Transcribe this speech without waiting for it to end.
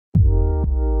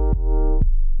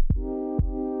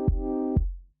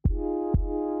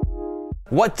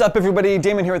What's up everybody,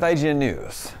 Damon here with IGN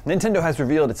News. Nintendo has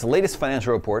revealed its latest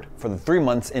financial report for the 3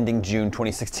 months ending June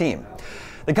 2016.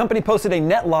 The company posted a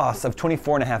net loss of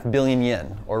 24.5 billion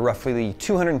yen, or roughly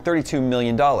 $232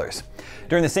 million.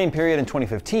 During the same period in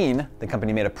 2015, the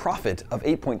company made a profit of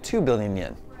 8.2 billion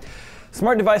yen.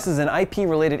 Smart devices and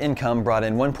IP-related income brought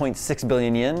in 1.6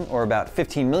 billion yen, or about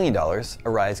 $15 million, a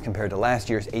rise compared to last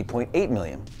year's 8.8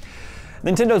 million.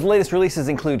 Nintendo's latest releases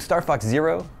include Star Fox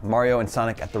Zero, Mario and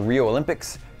Sonic at the Rio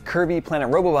Olympics, Kirby Planet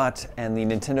Robobot, and the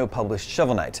Nintendo-published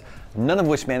Shovel Knight, none of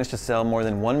which managed to sell more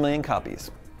than 1 million copies.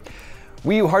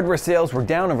 Wii U hardware sales were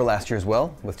down over last year as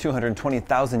well, with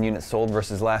 220,000 units sold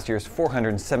versus last year's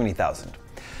 470,000.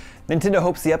 Nintendo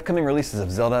hopes the upcoming releases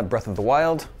of Zelda Breath of the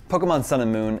Wild, Pokemon Sun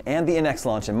and Moon, and the NX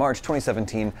launch in March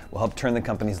 2017 will help turn the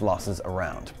company's losses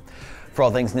around. For all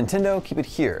things Nintendo, keep it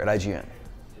here at IGN.